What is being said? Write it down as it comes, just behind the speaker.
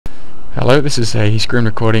Hello, this is a screen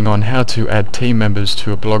recording on how to add team members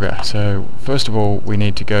to a Blogger. So first of all we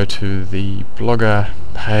need to go to the Blogger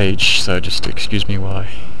page, so just excuse me while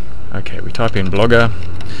we type in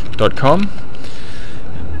blogger.com,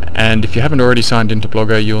 and if you haven't already signed into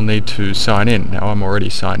Blogger you'll need to sign in. Now I'm already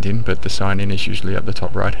signed in, but the sign in is usually at the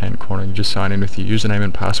top right hand corner. You just sign in with your username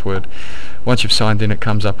and password. Once you've signed in, it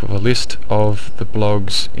comes up with a list of the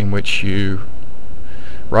blogs in which you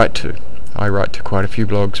write to. I write to quite a few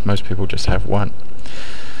blogs, most people just have one.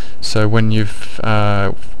 So when you've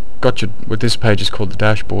what this page is called the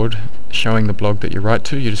dashboard, showing the blog that you write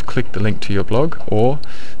to, you just click the link to your blog or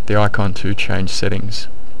the icon to change settings.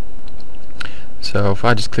 So if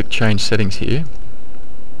I just click change settings here,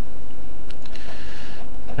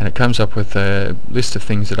 and it comes up with a list of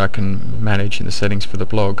things that I can manage in the settings for the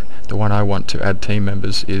blog. The one I want to add team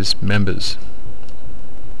members is members.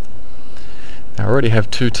 Now I already have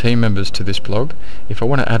 2 team members to this blog. If I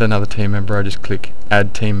want to add another team member, I just click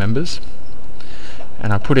add team members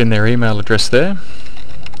and I put in their email address there.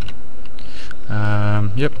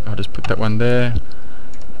 I'll just put that one there,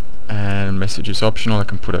 and message is optional. I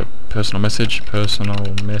can put a personal message,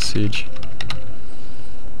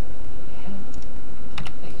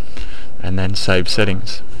 and then save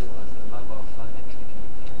settings.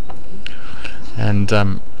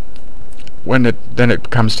 And when it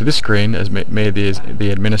comes to this screen, as me the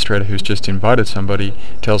administrator who's just invited somebody,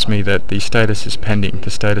 tells me that the status is pending. The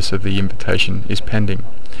status of the invitation is pending.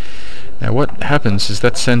 Now what happens is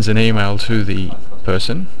that sends an email to the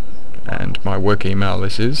person, and my work email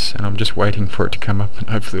this is, and I'm just waiting for it to come up, and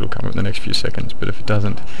hopefully it'll come up in the next few seconds, but if it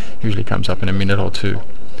doesn't, it usually comes up in a minute or two.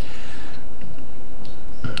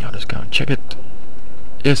 I'll just go and check it.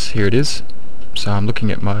 Yes, here it is. So I'm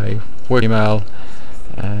looking at my work email,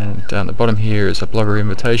 and down the bottom here is a Blogger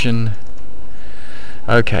invitation.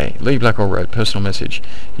 Okay, Lee Blackwell wrote, personal message.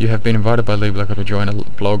 You have been invited by Lee Blackwell to join a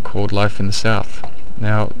blog called Life in the South.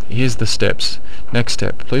 Now here's the steps. Next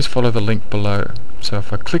step, please follow the link below. So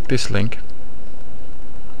if I click this link,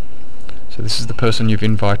 so this is the person you've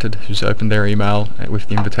invited who's opened their email with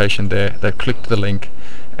the invitation there. They've clicked the link,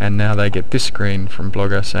 and now they get this screen from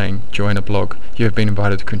Blogger saying join a blog. You have been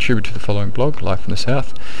invited to contribute to the following blog, Life in the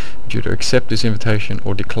South. Due to accept this invitation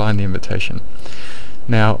or decline the invitation.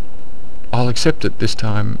 Now I'll accept it this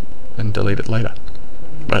time and delete it later,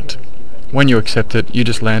 but when you accept it you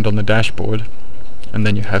just land on the dashboard, and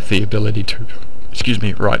then you have the ability to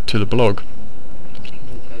write to the blog.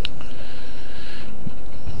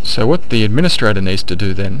 So what the administrator needs to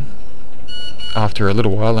do then, after a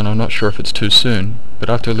little while, and I'm not sure if it's too soon, but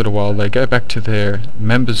after a little while they go back to their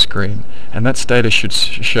members screen, and that status should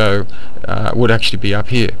show, would actually be up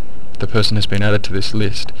here. The person has been added to this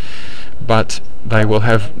list, but they will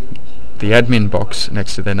have the admin box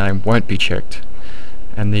next to their name won't be checked,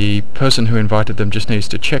 and the person who invited them just needs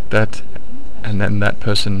to check that, and then that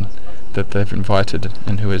person that they've invited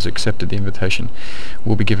and who has accepted the invitation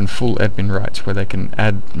will be given full admin rights, where they can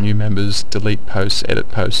add new members, delete posts,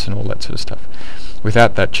 edit posts, and all that sort of stuff.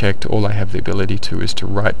 Without that checked, all they have the ability to is to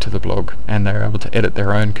write to the blog, and they're able to edit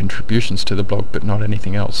their own contributions to the blog, but not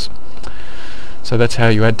anything else. So that's how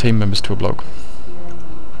you add team members to a blog.